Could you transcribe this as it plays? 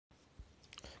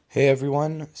Hey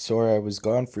everyone, sorry I was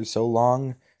gone for so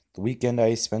long. The weekend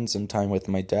I spent some time with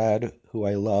my dad, who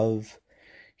I love.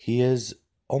 He is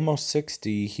almost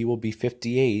 60. He will be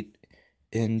 58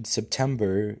 in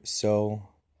September. So,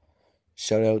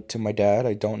 shout out to my dad.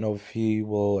 I don't know if he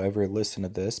will ever listen to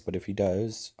this, but if he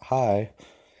does, hi.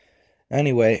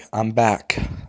 Anyway, I'm back.